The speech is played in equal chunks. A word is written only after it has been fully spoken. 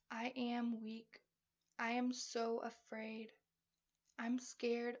I am weak. I am so afraid. I'm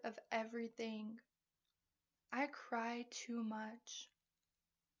scared of everything. I cry too much.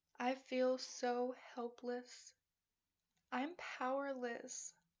 I feel so helpless. I'm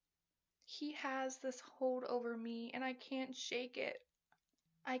powerless. He has this hold over me and I can't shake it.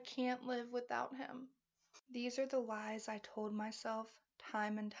 I can't live without him. These are the lies I told myself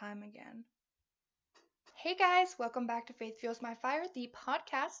time and time again. Hey guys, welcome back to Faith Fuels My Fire, the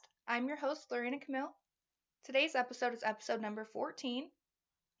podcast. I'm your host, Lorena Camille. Today's episode is episode number 14,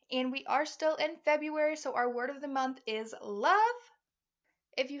 and we are still in February, so our word of the month is love.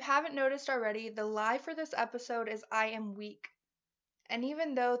 If you haven't noticed already, the lie for this episode is I am weak. And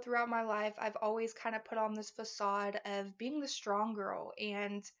even though throughout my life I've always kind of put on this facade of being the strong girl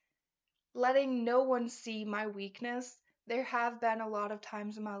and letting no one see my weakness, there have been a lot of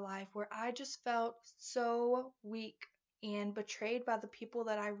times in my life where I just felt so weak and betrayed by the people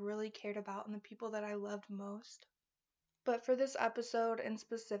that I really cared about and the people that I loved most. But for this episode in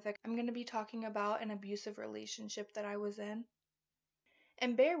specific, I'm going to be talking about an abusive relationship that I was in.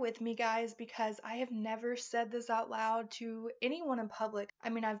 And bear with me, guys, because I have never said this out loud to anyone in public. I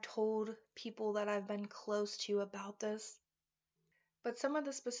mean, I've told people that I've been close to about this. But some of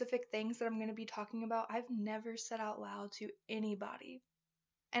the specific things that I'm going to be talking about, I've never said out loud to anybody.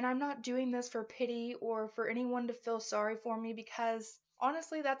 And I'm not doing this for pity or for anyone to feel sorry for me because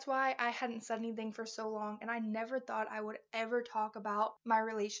honestly, that's why I hadn't said anything for so long, and I never thought I would ever talk about my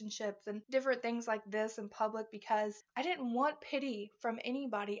relationships and different things like this in public because I didn't want pity from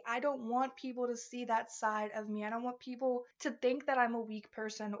anybody. I don't want people to see that side of me. I don't want people to think that I'm a weak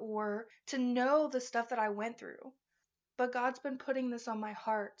person or to know the stuff that I went through. But God's been putting this on my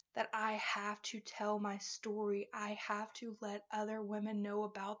heart that I have to tell my story. I have to let other women know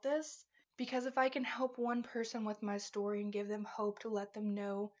about this. Because if I can help one person with my story and give them hope to let them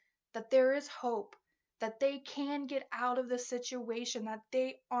know that there is hope, that they can get out of this situation, that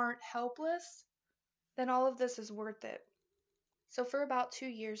they aren't helpless, then all of this is worth it. So for about 2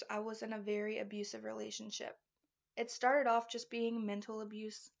 years, I was in a very abusive relationship. It started off just being mental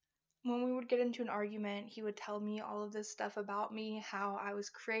abuse. When we would get into an argument, he would tell me all of this stuff about me, how I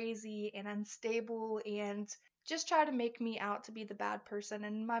was crazy and unstable, and just try to make me out to be the bad person.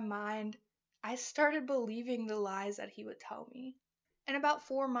 And in my mind, I started believing the lies that he would tell me. And about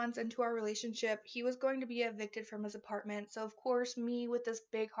 4 months into our relationship, he was going to be evicted from his apartment. So, of course, me with this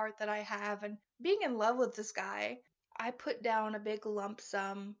big heart that I have and being in love with this guy, I put down a big lump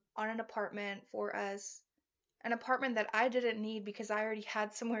sum on an apartment for us. An apartment that I didn't need because I already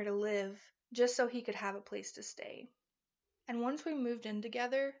had somewhere to live, just so he could have a place to stay. And once we moved in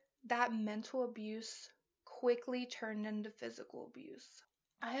together, that mental abuse quickly turned into physical abuse.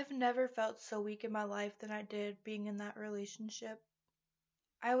 I have never felt so weak in my life than I did being in that relationship.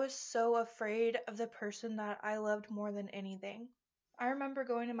 I was so afraid of the person that I loved more than anything. I remember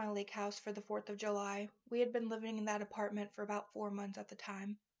going to my lake house for the 4th of July. We had been living in that apartment for about 4 months at the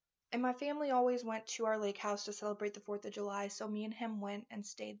time. And my family always went to our lake house to celebrate the 4th of July, so me and him went and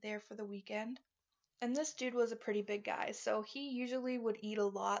stayed there for the weekend. And this dude was a pretty big guy, so he usually would eat a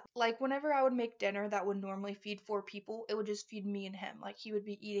lot. Like, whenever I would make dinner that would normally feed 4 people, it would just feed me and him. Like, he would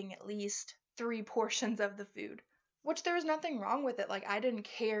be eating at least 3 portions of the food. Which there was nothing wrong with it, like, I didn't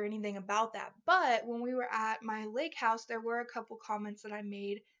care anything about that. But when we were at my lake house, there were a couple comments that I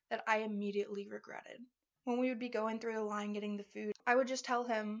made that I immediately regretted. When we would be going through the line getting the food, I would just tell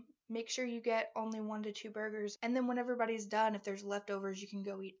him, make sure you get only 1 to 2 burgers, and then when everybody's done, if there's leftovers, you can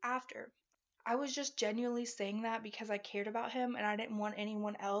go eat after. I was just genuinely saying that because I cared about him and I didn't want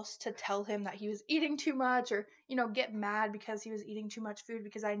anyone else to tell him that he was eating too much or, get mad because he was eating too much food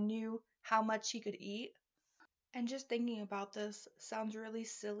because I knew how much he could eat. And just thinking about this sounds really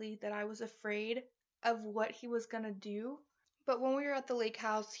silly that I was afraid of what he was gonna do. But when we were at the lake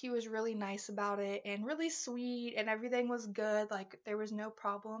house, he was really nice about it and really sweet and everything was good, like there was no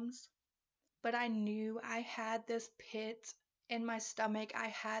problems. But I knew I had this pit in my stomach, I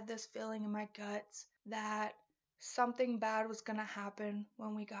had this feeling in my guts that something bad was gonna happen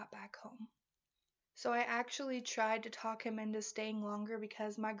when we got back home. So I actually tried to talk him into staying longer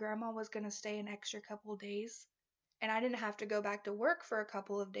because my grandma was gonna stay an extra couple days. And I didn't have to go back to work for a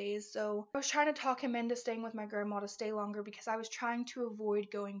couple of days, so I was trying to talk him into staying with my grandma to stay longer because I was trying to avoid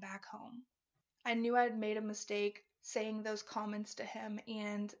going back home. I knew I had made a mistake saying those comments to him,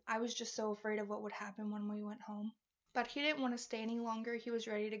 and I was just so afraid of what would happen when we went home. But he didn't want to stay any longer. He was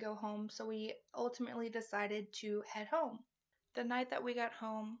ready to go home, so we ultimately decided to head home. The night that we got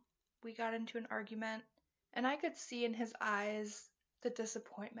home, we got into an argument, and I could see in his eyes the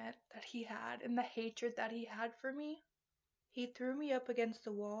disappointment that he had and the hatred that he had for me. He threw me up against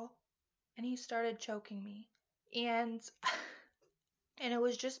the wall and he started choking me. And and it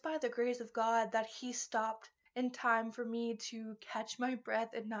was just by the grace of God that he stopped in time for me to catch my breath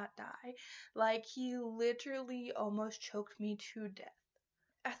and not die. Like, he literally almost choked me to death.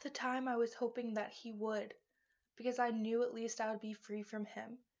 At the time, I was hoping that he would, because I knew at least I would be free from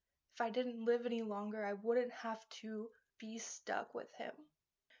him. If I didn't live any longer, I wouldn't have to be stuck with him.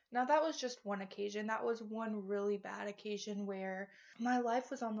 Now, that was just one occasion. That was one really bad occasion where my life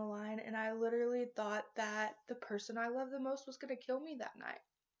was on the line, and I literally thought that the person I loved the most was going to kill me that night.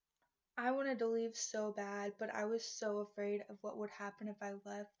 I wanted to leave so bad, but I was so afraid of what would happen if I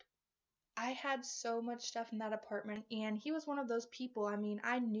left. I had so much stuff in that apartment, and he was one of those people. I mean,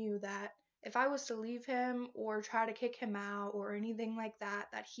 I knew that if I was to leave him or try to kick him out or anything like that,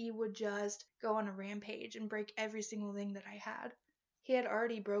 that he would just go on a rampage and break every single thing that I had. He had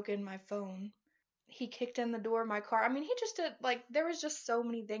already broken my phone. He kicked in the door of my car. I mean, he just did, like, there was just so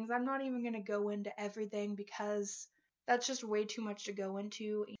many things. I'm not even going to go into everything because that's just way too much to go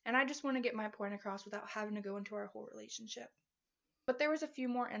into. And I just want to get my point across without having to go into our whole relationship. But there was a few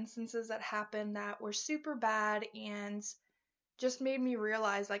more instances that happened that were super bad and just made me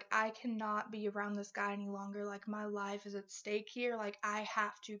realize, like, I cannot be around this guy any longer. Like, my life is at stake here. Like, I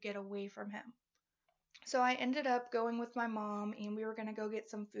have to get away from him. So I ended up going with my mom, and we were going to go get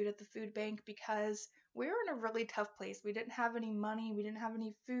some food at the food bank because we were in a really tough place. We didn't have any money. We didn't have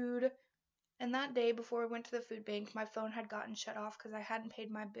any food. And that day before we went to the food bank, my phone had gotten shut off because I hadn't paid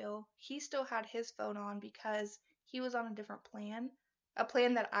my bill. He still had his phone on because he was on a different plan, a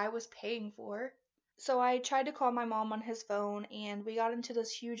plan that I was paying for. So I tried to call my mom on his phone, and we got into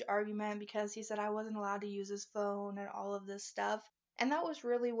this huge argument because he said I wasn't allowed to use his phone and all of this stuff. And that was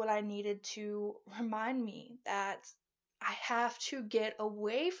really what I needed to remind me that I have to get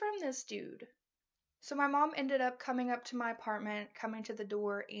away from this dude. So my mom ended up coming up to my apartment, coming to the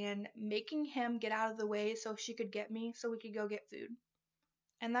door, and making him get out of the way so she could get me so we could go get food.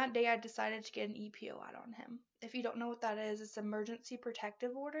 And that day I decided to get an EPO out on him. If you don't know what that is, it's Emergency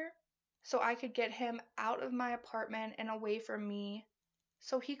Protective Order. So I could get him out of my apartment and away from me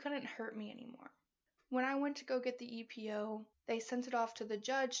so he couldn't hurt me anymore. When I went to go get the EPO, they sent it off to the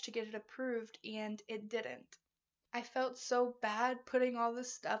judge to get it approved, and it didn't. I felt so bad putting all the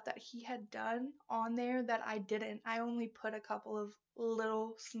stuff that he had done on there that I didn't. I only put a couple of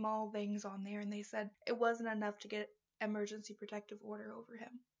little small things on there, and they said it wasn't enough to get emergency protective order over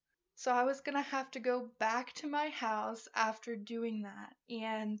him. So I was gonna have to go back to my house after doing that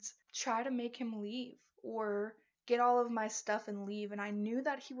and try to make him leave or get all of my stuff and leave. And I knew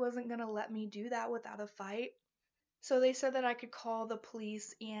that he wasn't gonna let me do that without a fight. So they said that I could call the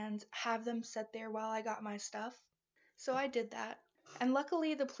police and have them sit there while I got my stuff. So I did that. And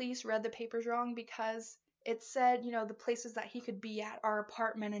luckily the police read the papers wrong because it said, the places that he could be at, our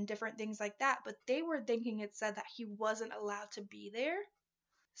apartment and different things like that. But they were thinking it said that he wasn't allowed to be there.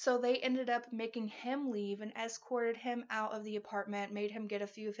 So they ended up making him leave and escorted him out of the apartment, made him get a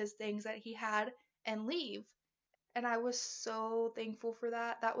few of his things that he had and leave. And I was so thankful for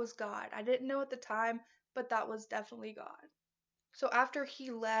that. That was God. I didn't know at the time, but that was definitely God. So after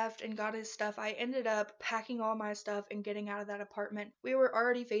he left and got his stuff, I ended up packing all my stuff and getting out of that apartment. We were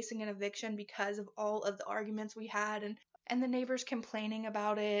already facing an eviction because of all of the arguments we had and the neighbors complaining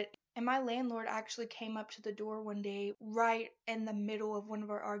about it. And my landlord actually came up to the door one day right in the middle of one of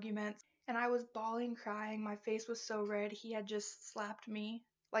our arguments. And I was bawling, crying. My face was so red. He had just slapped me.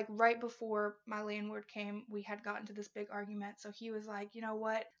 Like right before my landlord came, we had gotten to this big argument. So he was like, you know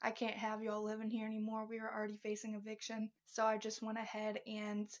what? I can't have y'all living here anymore. We were already facing eviction. So I just went ahead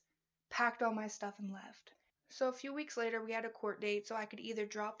and packed all my stuff and left. So a few weeks later, we had a court date, so I could either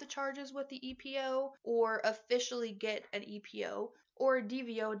drop the charges with the EPO or officially get an EPO or a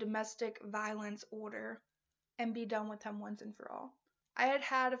DVO, domestic violence order, and be done with him once and for all. I had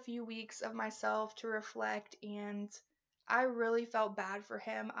had a few weeks of myself to reflect, and I really felt bad for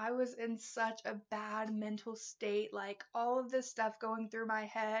him. I was in such a bad mental state, like all of this stuff going through my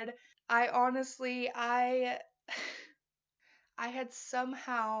head. I had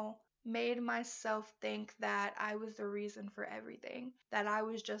somehow made myself think that I was the reason for everything, that I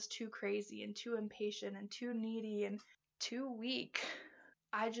was just too crazy and too impatient and too needy and too weak.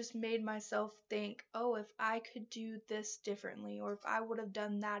 I just made myself think, oh, if I could do this differently, or if I would have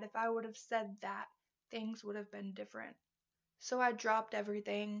done that, if I would have said that, things would have been different. So I dropped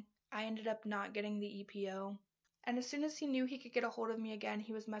everything. I ended up not getting the EPO. And as soon as he knew he could get a hold of me again,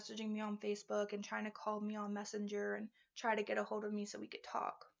 he was messaging me on Facebook and trying to call me on Messenger and try to get a hold of me so we could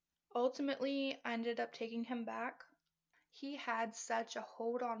talk. Ultimately, I ended up taking him back. He had such a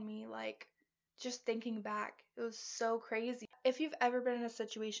hold on me, like, just thinking back, it was so crazy. If you've ever been in a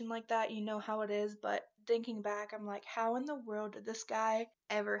situation like that, you know how it is, but thinking back, I'm like, how in the world did this guy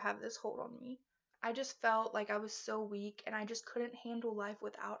ever have this hold on me? I just felt like I was so weak and I just couldn't handle life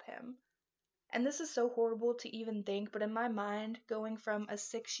without him. And this is so horrible to even think, but in my mind, going from a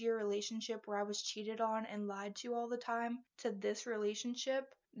 6-year relationship where I was cheated on and lied to all the time to this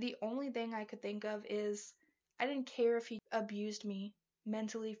relationship, the only thing I could think of is I didn't care if he abused me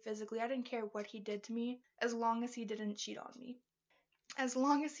mentally, physically. I didn't care what he did to me as long as he didn't cheat on me. As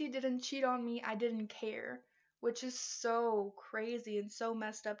long as he didn't cheat on me, I didn't care, which is so crazy and so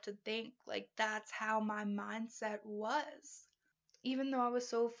messed up to think. Like, that's how my mindset was. Even though I was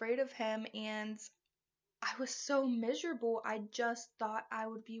so afraid of him and I was so miserable, I just thought I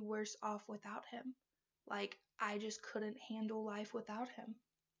would be worse off without him. Like, I just couldn't handle life without him.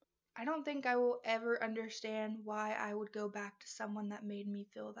 I don't think I will ever understand why I would go back to someone that made me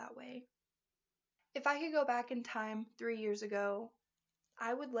feel that way. If I could go back in time 3 years ago,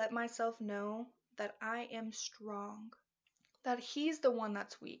 I would let myself know that I am strong. That he's the one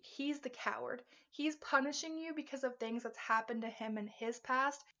that's weak. He's the coward. He's punishing you because of things that's happened to him in his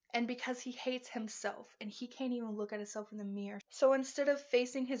past and because he hates himself and he can't even look at himself in the mirror. So instead of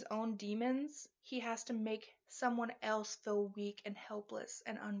facing his own demons, he has to make someone else feel weak and helpless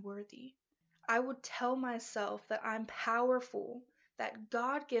and unworthy. I would tell myself that I'm powerful, that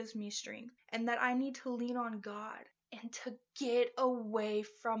God gives me strength, and that I need to lean on God and to get away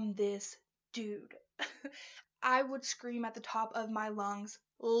from this dude. I would scream at the top of my lungs,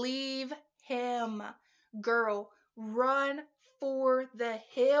 "Leave him! Girl, run for the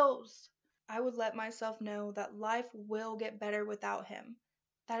hills!" I would let myself know that life will get better without him.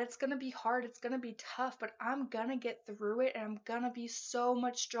 That it's gonna be hard, it's gonna be tough, but I'm gonna get through it and I'm gonna be so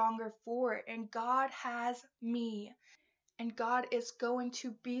much stronger for it. And God has me. And God is going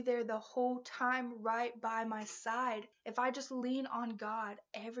to be there the whole time right by my side. If I just lean on God,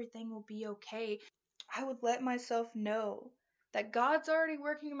 everything will be okay. I would let myself know that God's already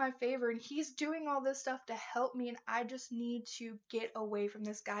working in my favor and he's doing all this stuff to help me and I just need to get away from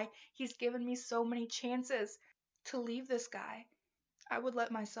this guy. He's given me so many chances to leave this guy. I would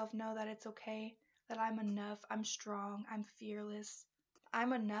let myself know that it's okay, that I'm enough, I'm strong, I'm fearless.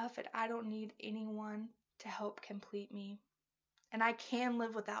 I'm enough and I don't need anyone to help complete me. And I can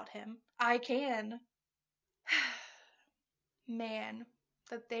live without him. I can. Man,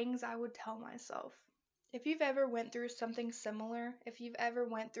 the things I would tell myself. If you've ever went through something similar, if you've ever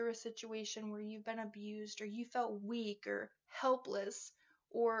went through a situation where you've been abused or you felt weak or helpless,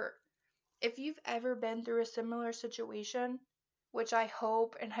 or if you've ever been through a similar situation, which I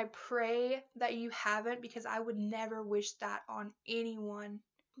hope and I pray that you haven't because I would never wish that on anyone.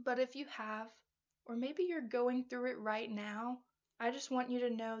 But if you have, or maybe you're going through it right now, I just want you to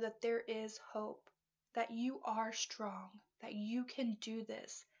know that there is hope, that you are strong, that you can do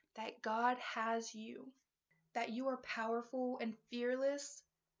this, that God has you, that you are powerful and fearless,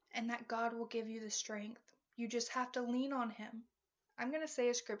 and that God will give you the strength. You just have to lean on him. I'm going to say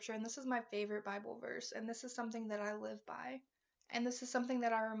a scripture, and this is my favorite Bible verse, and this is something that I live by, and this is something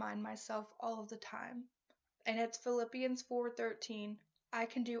that I remind myself all of the time. And it's Philippians 4:13. I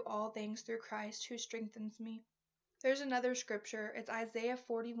can do all things through Christ who strengthens me. There's another scripture. It's Isaiah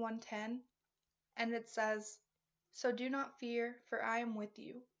 41:10, and it says, "So do not fear, for I am with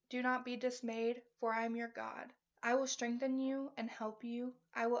you. Do not be dismayed, for I am your God. I will strengthen you and help you.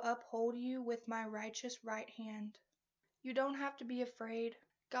 I will uphold you with my righteous right hand." You don't have to be afraid.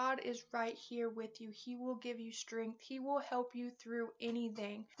 God is right here with you. He will give you strength. He will help you through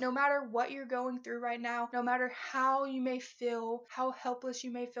anything. No matter what you're going through right now, no matter how you may feel, how helpless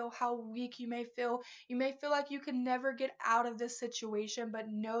you may feel, how weak you may feel like you can never get out of this situation, but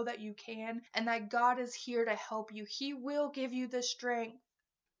know that you can and that God is here to help you. He will give you the strength.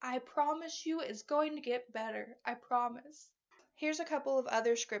 I promise you it's going to get better. I promise. Here's a couple of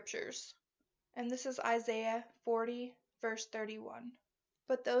other scriptures. And this is Isaiah 40, verse 31.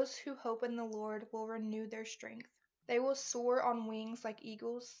 But those who hope in the Lord will renew their strength. They will soar on wings like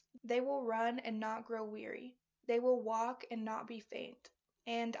eagles. They will run and not grow weary. They will walk and not be faint.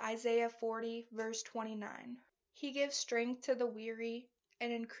 And Isaiah 40, verse 29. He gives strength to the weary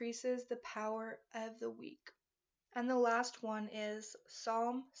and increases the power of the weak. And the last one is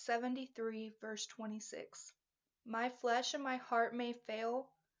Psalm 73, verse 26. My flesh and my heart may fail,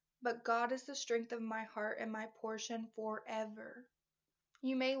 but God is the strength of my heart and my portion forever.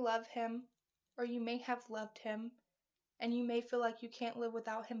 You may love him, or you may have loved him, and you may feel like you can't live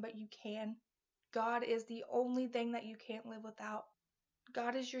without him, but you can. God is the only thing that you can't live without.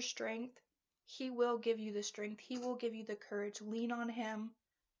 God is your strength. He will give you the strength. He will give you the courage. Lean on him.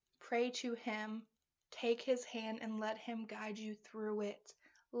 Pray to Him. Take His hand and let Him guide you through it.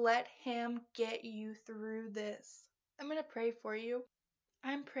 Let Him get you through this. I'm going to pray for you.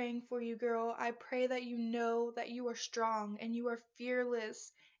 I'm praying for you, girl. I pray that you know that you are strong and you are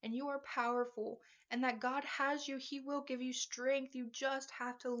fearless and you are powerful and that God has you. He will give you strength. You just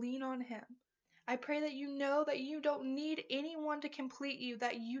have to lean on Him. I pray that you know that you don't need anyone to complete you,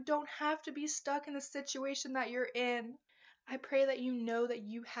 that you don't have to be stuck in the situation that you're in. I pray that you know that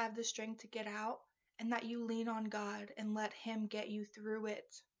you have the strength to get out and that you lean on God and let Him get you through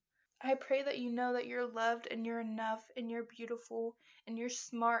it. I pray that you know that you're loved and you're enough and you're beautiful and you're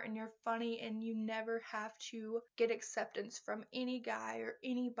smart and you're funny and you never have to get acceptance from any guy or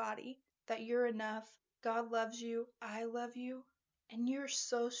anybody, that you're enough. God loves you. I love you. And you're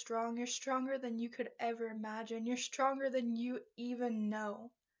so strong. You're stronger than you could ever imagine. You're stronger than you even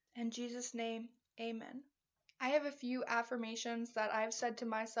know. In Jesus' name, amen. I have a few affirmations that I've said to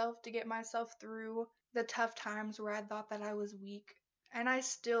myself to get myself through the tough times where I thought that I was weak. And I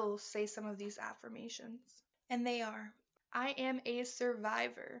still say some of these affirmations. And they are: I am a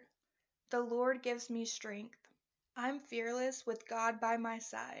survivor. The Lord gives me strength. I'm fearless with God by my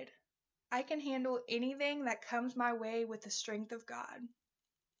side. I can handle anything that comes my way with the strength of God.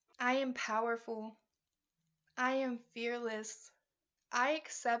 I am powerful. I am fearless. I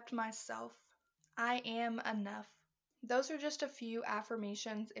accept myself. I am enough. Those are just a few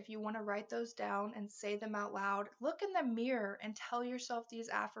affirmations. If you want to write those down and say them out loud, look in the mirror and tell yourself these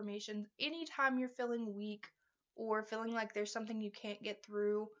affirmations anytime you're feeling weak or feeling like there's something you can't get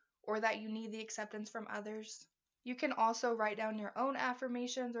through or that you need the acceptance from others. You can also write down your own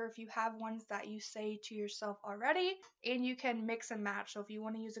affirmations, or if you have ones that you say to yourself already, and you can mix and match. So if you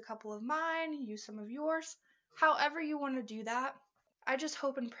want to use a couple of mine, use some of yours, however you want to do that. I just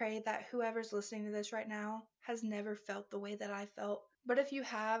hope and pray that whoever's listening to this right now has never felt the way that I felt. But if you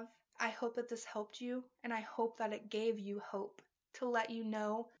have, I hope that this helped you, and I hope that it gave you hope to let you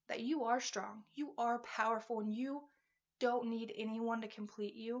know that you are strong, you are powerful, and you don't need anyone to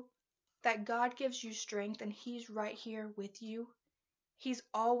complete you. That God gives you strength and He's right here with you. He's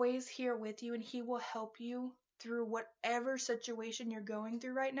always here with you and He will help you through whatever situation you're going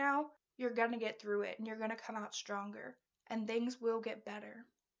through right now. You're going to get through it and you're going to come out stronger and things will get better.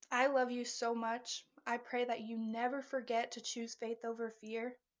 I love you so much. I pray that you never forget to choose faith over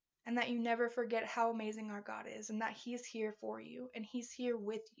fear and that you never forget how amazing our God is and that He's here for you and He's here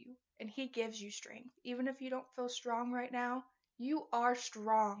with you and He gives you strength. Even if you don't feel strong right now, you are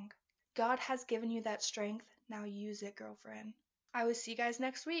strong. God has given you that strength. Now use it, girlfriend. I will see you guys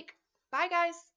next week. Bye, guys.